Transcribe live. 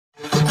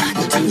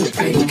Hi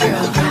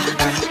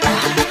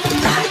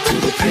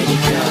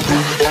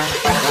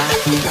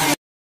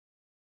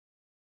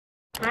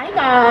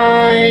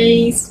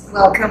guys,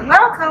 welcome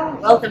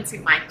to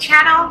my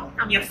channel.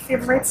 I'm your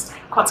favorite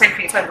content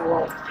creator in the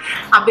world.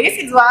 I'm based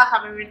in Douala,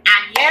 Cameroon,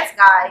 and yes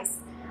guys,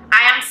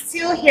 I am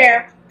still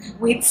here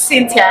with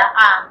Cynthia,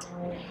 and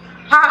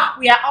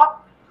we are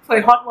up for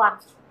a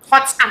hot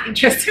and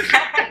interesting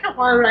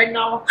one right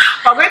now.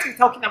 We're going to be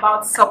talking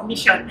about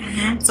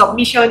submission.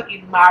 Submission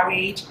in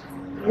marriage.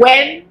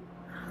 Where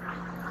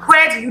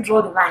do you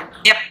draw the line?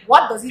 Yep.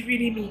 What does it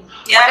really mean?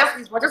 Yeah.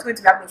 We're just going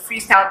to have a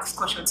freestyle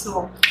discussion.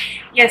 So,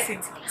 yes,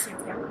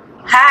 Cynthia.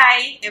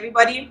 Hi,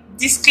 everybody.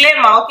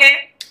 Disclaimer,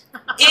 okay?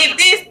 If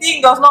this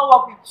thing does not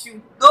work with you,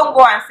 don't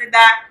go and say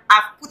that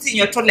I've put in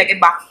your throat like a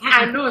bag.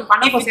 I know. If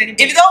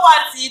you don't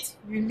want it,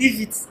 you leave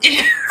it.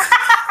 If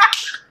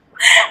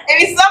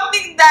it's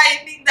something that you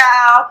think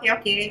that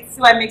okay,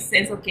 see what makes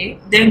sense, okay,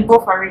 then go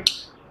for it.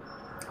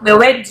 But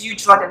where do you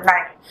draw the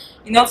line?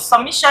 You know,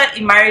 submission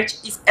in marriage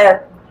is a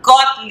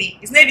godly.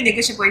 It's not even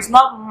negotiable. It's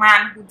not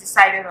man who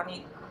decided on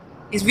it.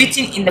 It's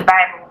written in the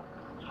Bible.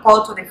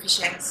 Paul to the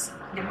Ephesians,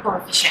 in the book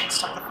of Ephesians,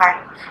 chapter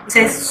 5. It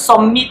says,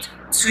 submit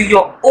to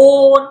your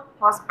own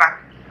husband.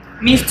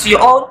 Means to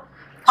your own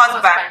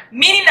husband.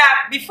 Meaning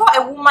that before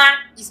a woman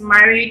is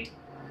married,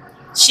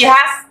 she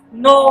has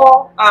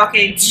no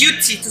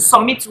duty to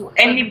submit to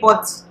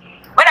anybody.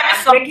 When I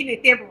mean breaking the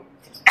table.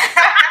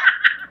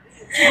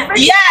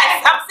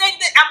 Yes, I'm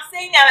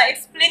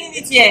explaining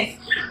it here.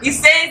 It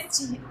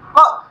says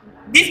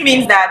this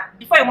means that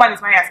before a woman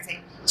is married, as I say,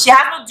 she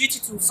has no duty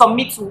to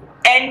submit to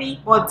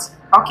anybody.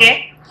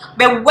 Okay,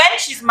 but when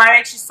she's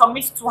married, she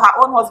submits to her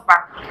own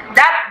husband.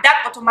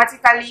 That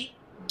automatically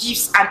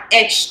gives an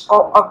edge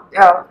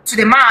to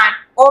the man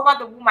over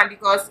the woman,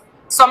 because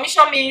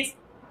submission means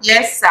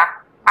yes sir,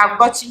 I've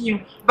gotten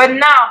you. But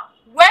now,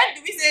 when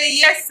do we say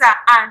yes sir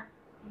and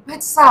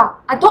but sir,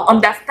 I don't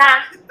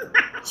understand?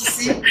 You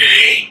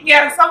see?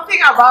 Yeah, something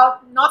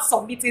about not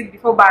submitting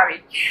before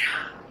marriage.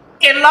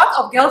 A lot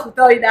of girls will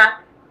tell you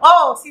that,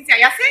 oh, Cynthia,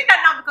 you're saying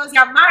that now because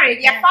you're married.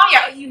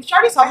 You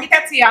surely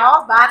submitted to your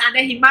husband and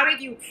then he married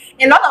you.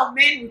 A lot of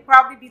men will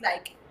probably be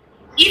like,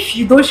 if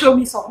you don't show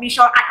me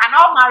submission, I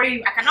cannot marry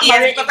you. I cannot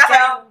marry you. That's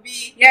how it will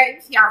be. Yeah,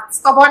 if you're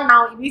stubborn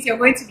now, it means you're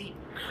going to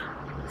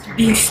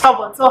be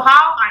stubborn. So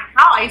how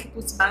are you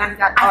supposed to balance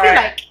that? I feel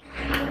like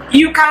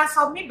you can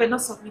submit but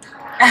not submit.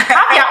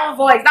 Have your own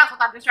voice. That's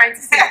what I'm just trying to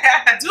say.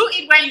 Do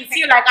it when you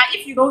feel like that.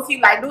 If you don't feel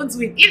like, don't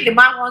do it. If the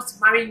man wants to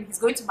marry you, he's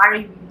going to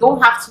marry you. You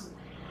don't have to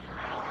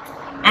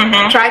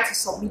try to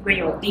submit when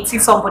you're dating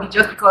somebody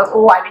just because,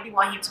 oh, I really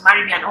want him to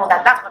marry me and all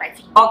that. That's what I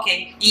think.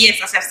 Okay,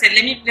 yes, as I've said,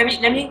 let me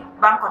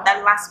bank on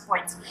that last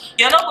point.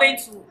 You're not going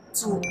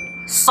to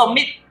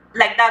submit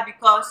like that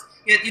because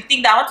you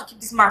think that I want to keep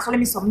this man, so let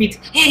me submit.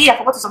 Hey, I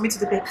forgot to submit to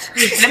the bed.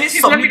 Let me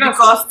submit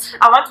because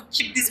I want to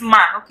keep this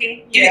man.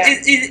 Okay, yeah.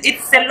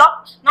 It's a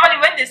lot. Normally,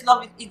 when there's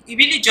love, it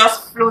really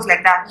just flows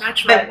like that.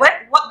 Naturally.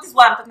 But this is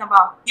what I'm talking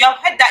about. You have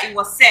heard that it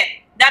was said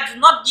that do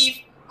not give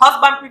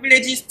husband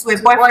privileges to a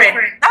boyfriend.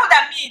 That's what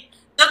that means.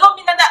 Does not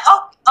mean that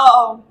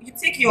you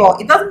take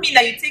it doesn't mean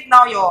that you take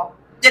now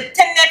the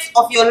tenets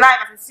of your life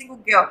as a single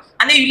girl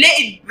and then you lay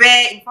it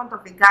bare in front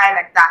of a guy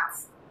like that.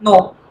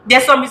 No,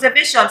 there's some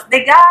reservations.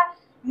 The guy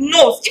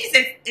knows. If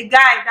it's a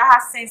guy that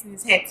has sense in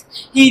his head,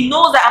 he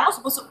knows that I'm not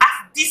supposed to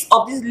ask this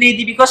of this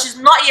lady because she's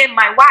not yet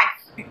my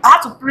wife. I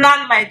have to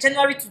plan my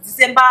January to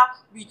December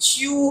with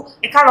you.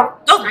 A kind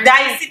of those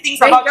dicey things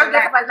about your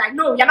life. Like,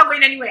 no, you're not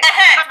going anywhere.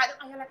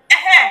 And you're like, I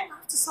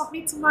have to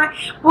submit to my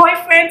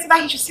boyfriend so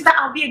that he should see that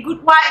I'll be a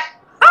good wife.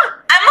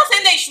 I'm not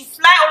saying that you should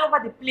fly all over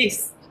the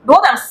place. But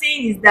what I'm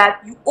saying is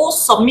that you owe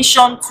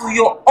submission to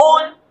your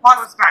own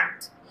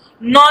husband,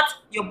 not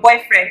your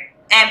boyfriend.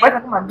 And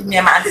boyfriend come and be me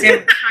and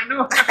say, I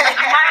know. In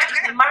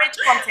the marriage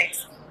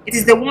context, it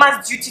is the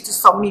woman's duty to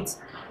submit.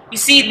 You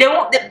see, the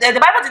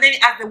Bible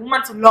didn't ask the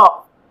woman to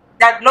love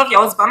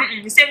your husband.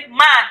 He said,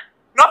 man,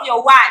 love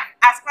your wife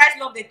as Christ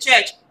loved the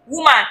church.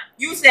 Woman,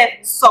 you said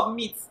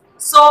submit.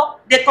 So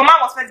the command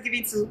was first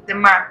given to the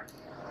man.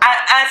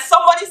 And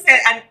somebody said,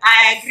 and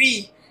I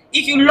agree,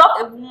 if you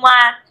love a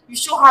woman, you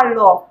show her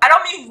love. I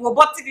don't mean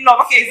robotic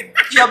love. Okay,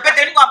 you're better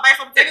than go and buy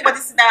something. Everybody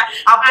see that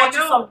I bought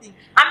you something.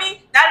 I mean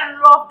that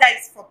love that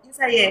is from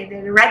inside here,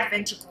 the right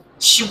ventricle.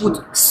 She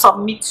would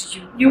submit to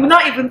you. You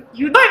don't even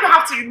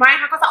have to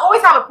remind her, because I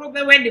always have a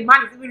problem when the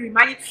man is even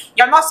reminding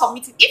you're not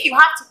submitting. If you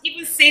have to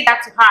even say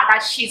that to her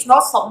that she's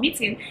not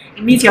submitting,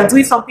 it means you're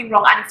doing something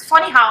wrong. And it's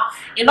funny how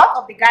a lot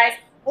of the guys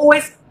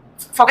always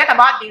forget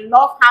about the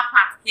love her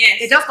part. Yes.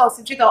 They just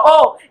concentrate on,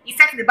 oh, it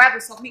says in the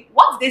Bible submit.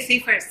 What did they say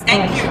first?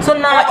 Thank you. So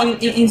now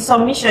in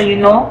submission, you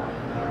know,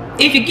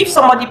 if you give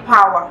somebody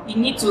power, you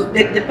need to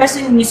the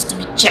person needs to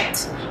be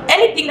checked.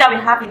 Anything that we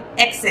have in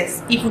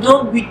excess, if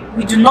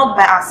we do not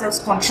by ourselves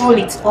control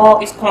it,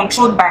 or is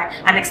controlled by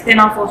an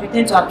external force, we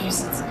tend to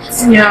abuse it.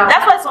 Yeah.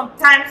 That's why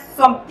sometimes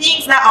some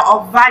things that are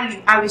of value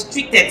are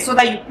restricted so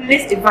that you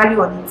place a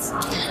value on it.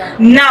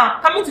 Exactly. Now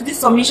coming to this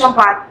submission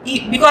part,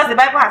 because the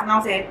Bible has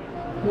now said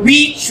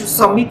we should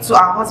submit to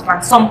our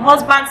husbands. Some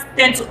husbands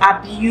tend to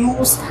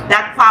abuse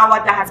that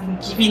power that has been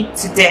given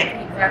to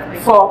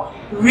them for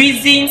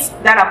reasons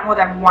that are more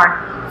than one.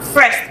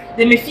 First,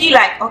 they may feel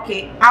like,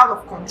 okay, out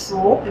of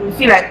control. They may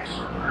feel like,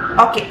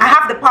 okay, I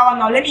have the power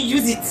now, let me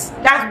use it.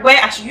 That's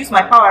where I should use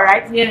my power,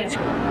 right? Yes.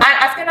 And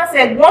as Kenna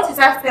said, once he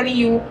starts telling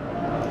you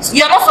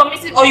you're not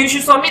submissive or you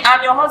should submit,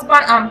 and your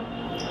husband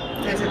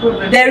there's a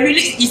problem. there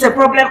really is a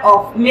problem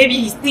of maybe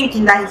he's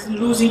thinking that he's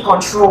losing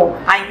control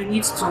and he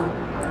needs to.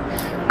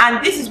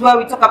 And this is where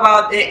we talk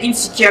about the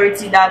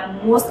insecurity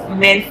that most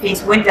men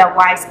face when their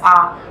wives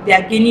they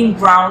are gaining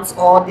grounds,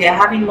 or they are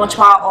having much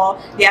power,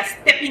 or they are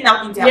stepping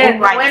out in their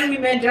own right. When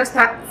women just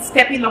start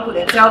stepping up for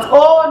themselves,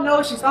 oh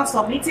no, she's not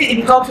submitting,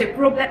 it becomes a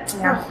problem.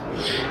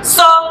 Yeah.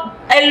 So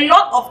a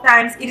lot of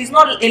times it is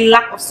not a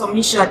lack of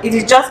submission, it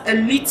is just a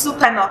little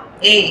kind of,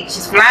 hey,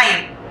 she's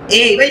flying,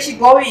 hey, where is she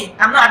going?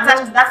 I'm not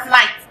attached to that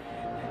flight.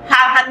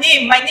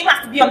 My name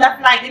has to be on that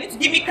flight. They need to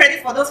give me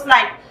credit for those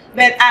flights.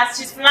 But as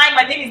she's flying,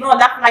 my name is not on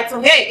that flight. So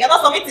hey, you're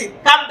not submitting.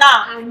 Calm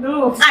down. I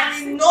know. And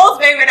he knows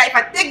very well that if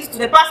I take this to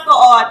the pastor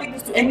or I take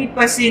this to any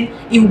person,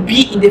 it will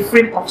be in the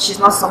frame of she's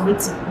not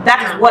submitting.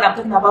 That is what I'm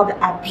talking about,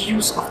 the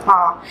abuse of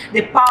power.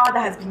 The power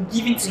that has been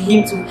given to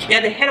him to,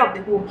 you're the head of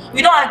the home.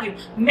 We don't argue.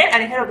 Men are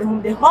the head of the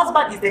home. The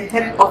husband is the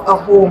head of a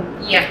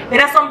home. Yeah.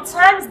 There are some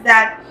times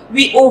that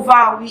we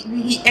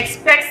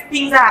expect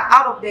things that are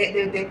out of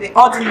the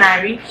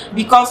ordinary,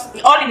 because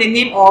all in the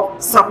name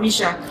of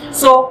submission.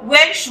 So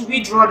where should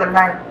we draw the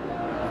line?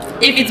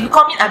 If it's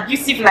becoming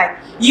abusive, like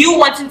you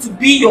wanting to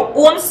be your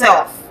own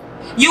self,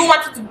 you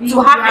wanting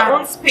to have your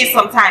own space,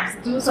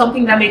 sometimes do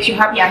something that makes you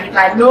happy, and he's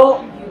like,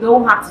 no, you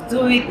don't have to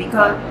do it,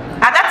 because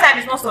at that time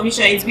it's not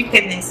submission, it's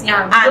wickedness.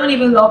 Yeah, you don't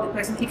even love the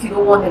person if you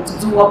don't want them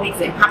to do what makes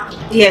them happy.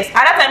 Yes, at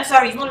that time,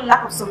 sorry, it's not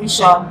lack of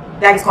submission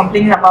that he's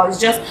complaining about, it's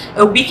just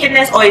a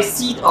wickedness or a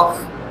seed of,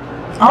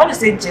 I want to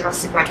say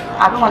jealousy, but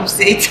I don't want to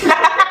say it.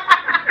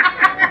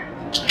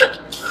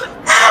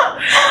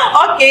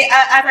 Okay,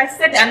 as I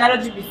said the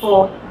analogy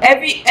before,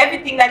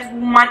 everything that this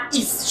woman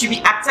is should be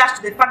attached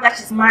to the fact that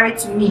she's married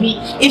to me.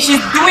 If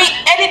she's doing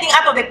anything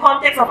out of the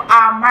context of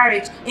our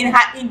marriage, in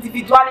her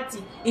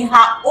individuality, in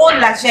her own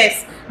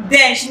largesse,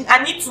 then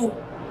I need to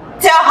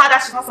tell her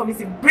that she's not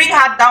submissive, bring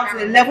her down to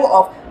the level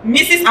of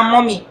Mrs. and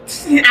Mommy,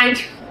 and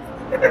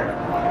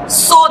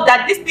so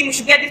that this thing, we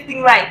should get this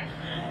thing right.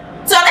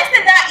 So let's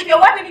say that if your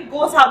wife even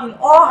goes out in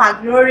all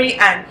her glory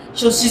and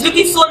she's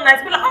looking so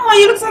nice, be like, oh,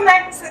 you look so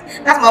nice.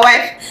 That's my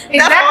wife. Exactly.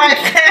 That's my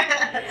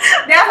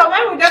wife. There are some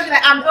women who just be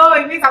like,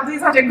 it means I'm doing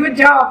such a good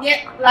job.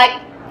 Yeah,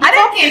 like,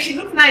 it's okay, she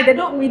looks nice.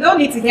 We don't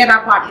need to hear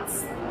that part.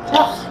 It's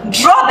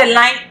draw the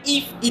line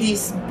if it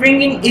is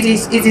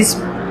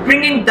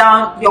bringing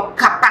down your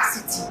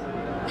capacity.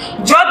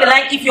 Draw the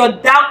line if you're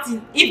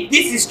doubting if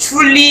this is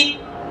truly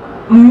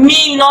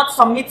me not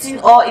submitting,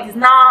 or it is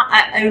now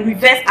a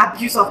reverse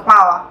abuse of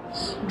power.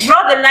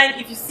 Draw the line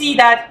if you see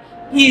that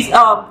he's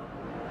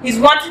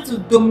wanting to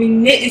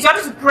dominate, he's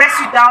wanting to press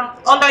you down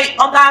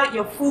under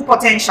your full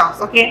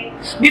potentials. Okay,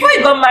 before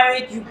you got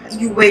married,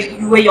 you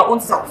were your own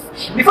self.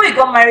 Before you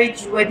got married,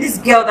 you were this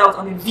girl that was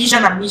on a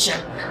vision and mission.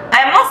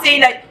 I am not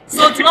saying that,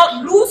 so do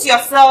not lose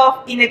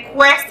yourself in a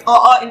quest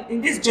or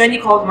in this journey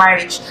called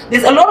marriage.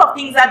 There's a lot of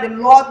things that the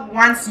Lord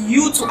wants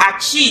you to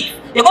achieve.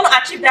 You're going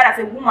to achieve that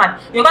as a woman.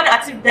 You're going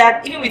to achieve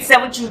that even with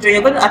 7 children.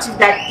 You're going to achieve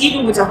that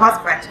even with a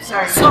husband.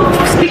 Sorry. So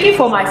speaking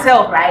for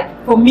myself, right?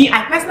 For me,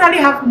 I personally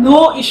have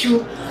no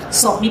issue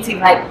submitting.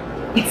 Like,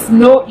 it's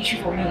no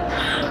issue for me.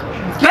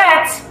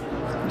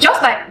 But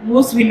just like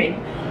most women,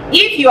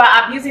 if you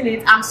are abusing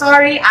it, I'm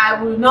sorry,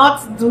 I will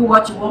not do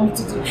what you want me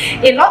to do.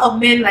 A lot of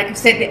men, like you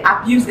said, they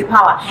abuse the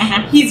power.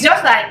 He's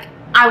just like,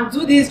 I'll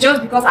do this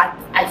just because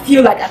I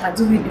feel like I can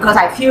do it, because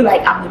I feel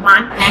like I'm the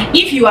man.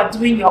 If you are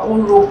doing your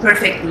own role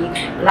perfectly,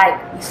 like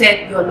you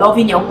said, you're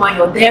loving your woman,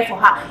 you're there for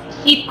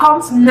her, it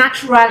comes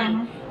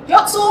naturally.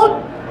 So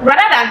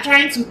rather than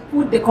trying to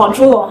put the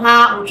control on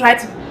her or try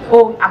to,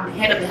 oh, I'm the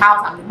head of the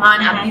house, I'm the man,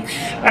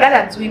 rather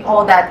than doing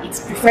all that,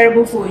 it's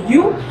preferable for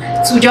you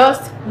to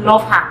just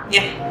love her.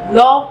 Yeah,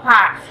 love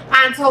her.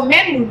 And so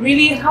men will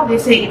really, how they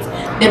say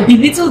it, they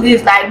belittle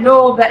this, like,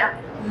 no, but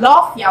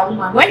love your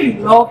woman. When you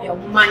love your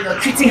woman, you're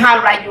treating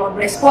her right, you're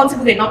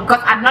responsible enough.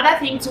 Because another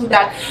thing too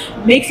that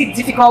makes it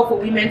difficult for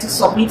women to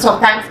submit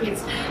sometimes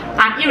is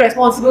an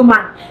irresponsible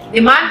man.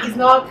 The man is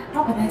not,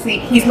 how can I say,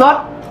 he's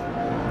not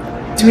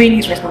doing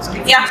his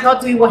responsibility. He's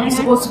not doing what he's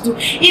supposed to do.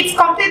 It's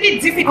completely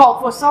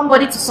difficult for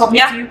somebody to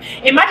submit to you.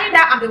 Imagine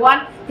that I'm the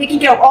one taking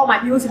care of all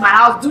my bills in my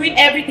house, doing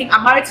everything.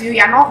 I'm married to you,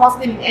 you're not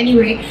hustling in any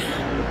way,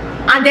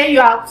 and then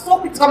you are so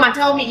quick to come and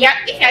tell me, yeah,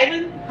 if you're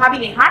even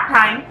having a hard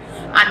time,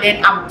 and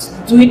then I'm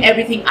doing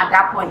everything at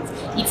that point,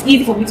 it's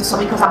easy for me to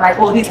submit, because I'm like,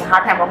 oh, this is a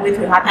hard time, I'm going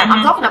through a hard time.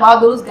 I'm talking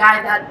about those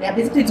guys that they're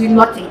basically doing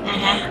nothing,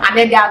 and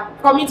then they are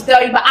coming to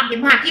tell you, but I'm the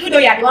man, even though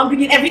you're the one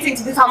bringing everything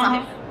to this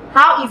house.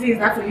 How easy is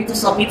that for you to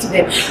submit to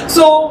them?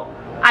 So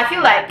I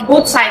feel like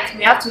both sides,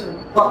 we have to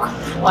work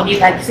on it.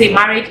 Like you say,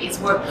 marriage is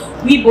work.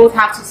 We both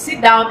have to sit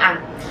down and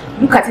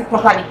look at it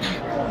properly.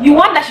 You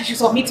want that she should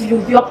submit to you.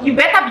 You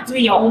better be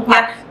doing your own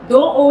part.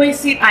 Don't always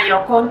sit and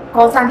you're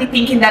constantly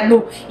thinking that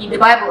no, in the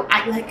Bible,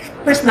 I like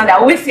personally, I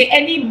always say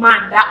any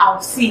man that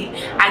I'll see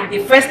and the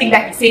first thing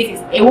that he says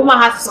is a woman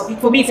has to submit.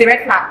 For me, it's a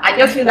red flag. I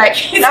just feel like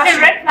it's a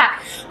red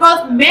flag.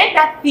 Because men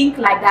that think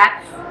like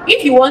that,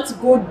 if you want to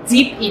go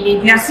deep in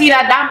it, you see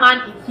that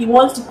man, he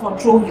wants to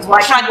control his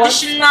wife.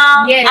 Traditional,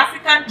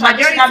 African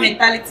traditional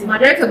mentality.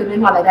 Majority of the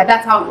men are like that.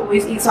 That's how it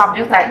always is. So I'm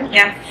just like,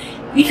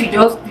 if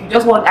you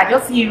just want, I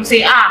just see you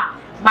say,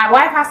 my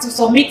wife has to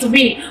submit to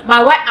me.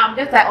 My wife, I'm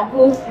just like,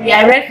 uncle, we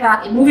are a red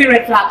flag, a moving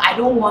red flag. I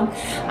don't want.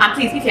 And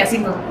please, if you're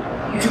single,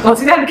 you should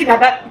consider looking at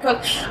that,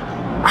 because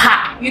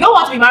you don't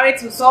want to be married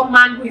to some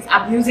man who is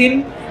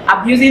abusing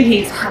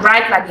his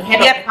right, like the head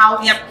of the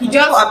house. He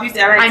just abuse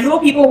their rights. I know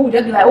people who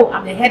just be like, oh,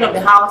 I'm the head of the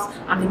house,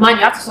 I'm the man,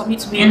 you have to submit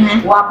to me.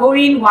 We're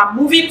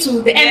moving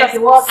to the end of the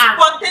world, and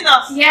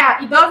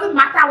spontaneous. It doesn't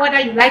matter whether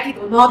you like it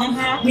or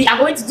not. We are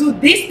going to do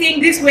this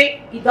thing this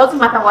way. It doesn't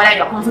matter whether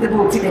you're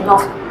comfortable with it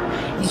enough.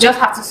 You just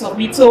have to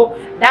submit. So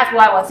that's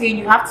why I was saying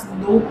you have to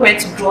know where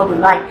to draw the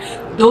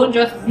line. Don't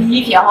just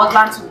leave your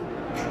husband to,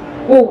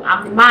 oh,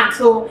 I'm the man,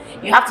 so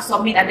you have to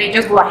submit, and then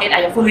just go ahead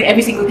and you're following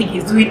every single thing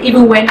he's doing,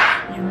 even when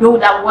you know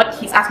that what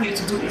he's asking you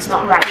to do is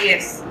not right.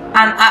 Yes.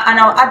 And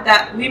I'll add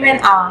that women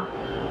are,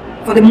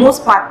 for the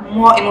most part,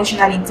 more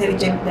emotionally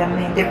intelligent than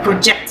men. They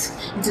project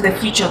into the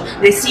future.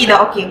 They see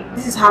that, okay,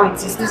 this is how it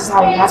is, this is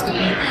how it has to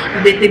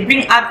be. They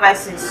bring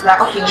advices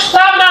like, okay,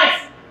 stop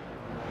nice.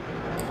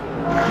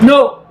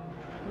 No,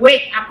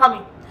 wait, I'm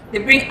coming. They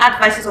bring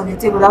advices on the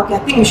table like, okay, I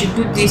think we should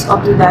do this or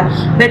do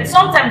that. But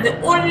sometimes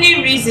the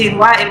only reason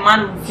why a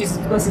man refuses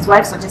is because his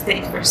wife suggested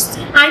it first.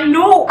 I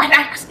know, and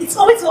it's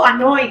always so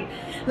annoying.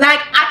 Like,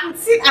 I could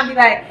sit and be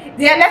like,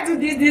 yeah, let's do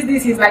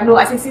this. He's like, no.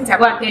 I say, Cynthia,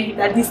 go and tell him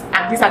that this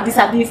and this and this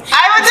and this.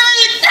 I will do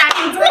it.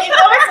 And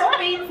it's always so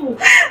painful.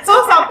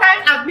 So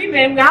sometimes as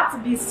women, we have to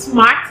be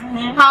smart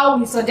how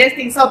we suggest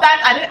things.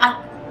 Sometimes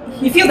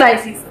he feels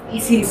that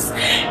it's his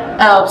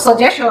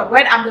suggestion,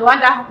 when I'm the one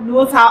that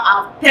knows how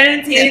I've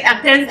turned it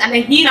and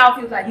then he now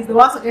feels like he's the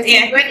one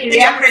suggesting. When in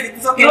reality,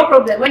 it's okay. No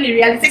problem. When in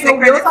reality, so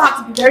we also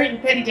have to be very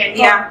intelligent.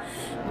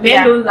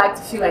 Men don't like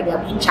to feel like they're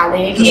being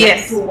challenged.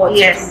 Yes.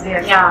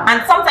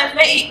 And sometimes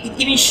when it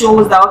even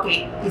shows that,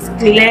 okay, it's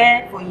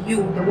clear for you,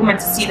 the woman,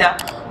 to see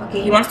that,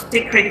 okay, he wants to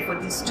take credit for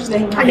this, just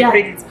let him have the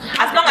credit.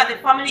 As long as the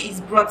family is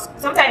brought,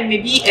 sometimes it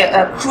may be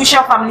a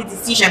crucial family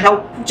decision that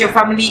will put your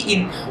family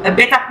in a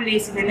better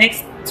place in the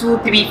next 2,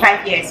 3,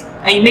 5 years,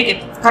 and you make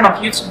a kind of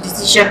huge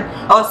decision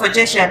or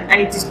suggestion,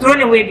 and it is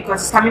thrown away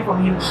because it's coming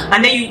from you,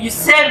 and then you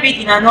serve it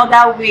in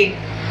another way.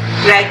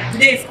 Like,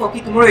 today is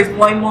coffee, tomorrow is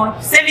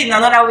more. Save it in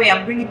another way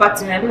and bring it back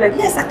to me and be like,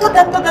 yes, I thought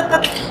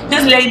that.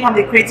 Just let him have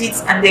the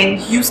credits, and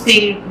then you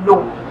stay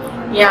low.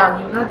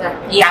 Yeah, you know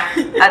that. Yeah.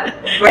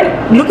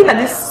 And looking at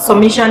this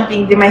submission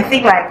thing, they might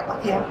think like,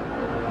 okay,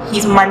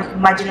 he's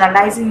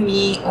marginalizing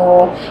me,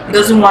 or he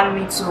doesn't want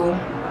me to.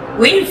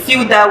 When you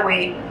feel that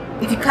way,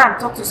 if you can't,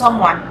 talk to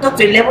someone, talk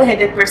to a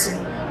level-headed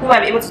person who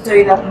might be able to tell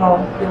you that no,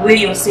 the way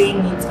you're saying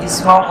it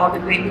is wrong, or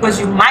the way, because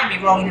you might be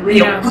wrong in the way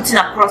you're putting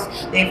across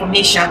the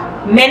information.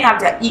 Men have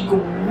their ego,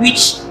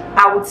 which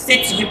I would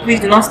say to you, please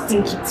do not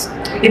stink it.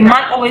 A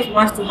man always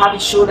wants to have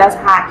his shoulders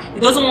high. He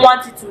doesn't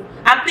want it to,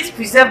 and please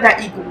preserve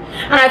that ego.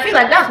 And I feel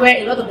like that's where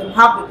a lot of them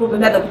have the problem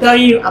that they're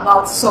telling you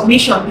about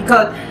submission,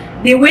 because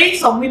the way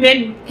some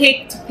women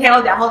take to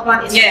tell their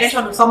husband a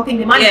suggestion or something,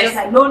 the man is just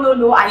like,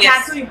 no, I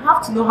can't. So you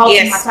have to know how to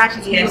attach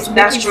it to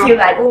make him feel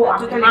like, oh,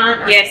 I'm the man.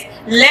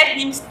 Let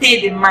him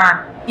stay the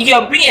man. If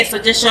you're bringing a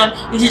suggestion,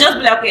 you should just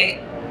be like,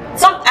 okay.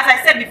 As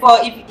I said before,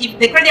 if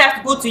the credit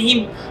has to go to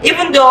him,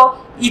 even though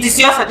it is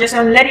your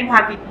suggestion, let him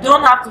have it.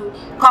 Don't have to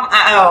come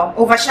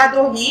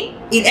overshadow him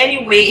in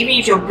any way, even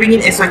if you're bringing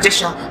a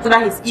suggestion, so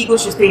that his ego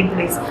should stay in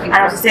place. And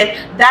as I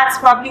said, that's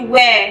probably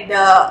where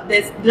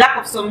the lack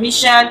of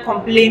submission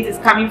complaint is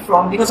coming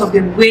from, because of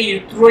the way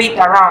you throw it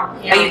around.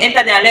 And you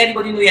enter there and let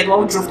everybody know you're the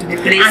one who drove to the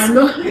place. I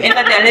know. You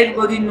enter there and let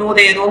everybody know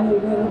that you're the one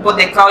who bought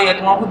the car, you're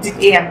the one who did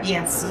A and B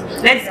and C.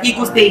 Let his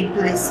ego stay in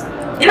place.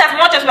 In as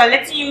much as we're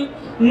letting you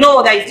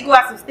know that his ego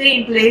has to stay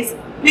in place,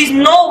 please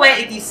know when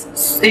it is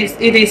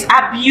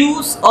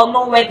abuse, or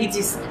know when it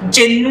is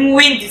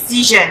genuine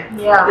decision.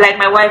 Like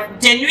my wife,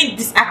 genuine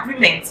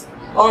disagreement,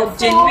 or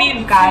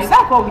genuine. Guys,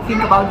 that's what we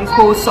think about this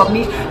whole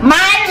submission.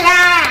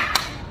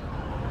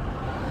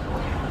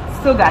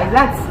 So guys,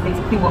 that's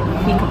basically what we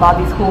think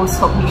about this whole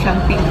submission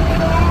thing.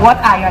 What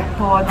are your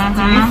thoughts?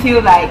 Do you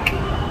feel like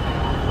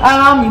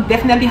you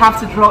definitely have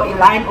to draw a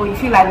line, or you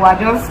feel like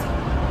we're just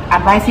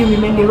advising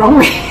women the wrong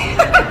way?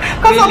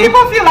 Because some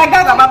people feel like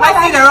that. I'm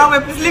advising the wrong way.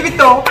 Please leave it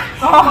though.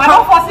 We're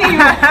not forcing you.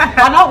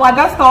 We're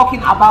just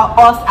talking about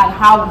us and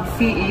how we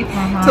see it.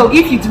 So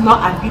if you do not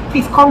agree,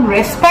 please come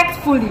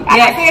respectfully. And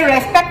I say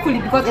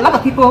respectfully because a lot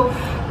of people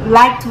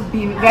like to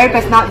be very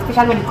personal,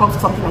 especially when it comes to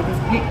something like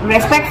this.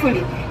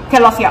 Respectfully,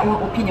 tell us your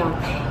own opinion.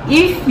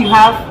 If you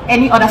have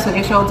any other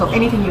suggestions or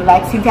anything you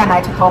like Cynthia and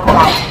I to talk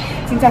about,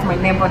 Cynthia's my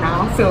neighbor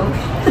now, so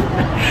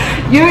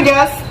you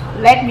just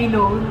let me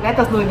know. Let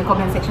us know in the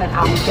comment section,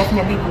 and we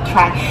definitely will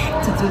try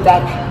to do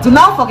that. Do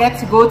not forget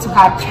to go to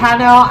her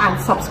channel and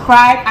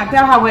subscribe and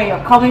tell her where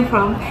you're coming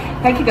from.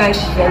 Thank you guys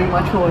very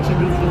much for watching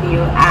this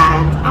video,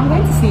 and I'm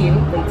going to see you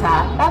later.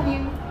 Love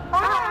you.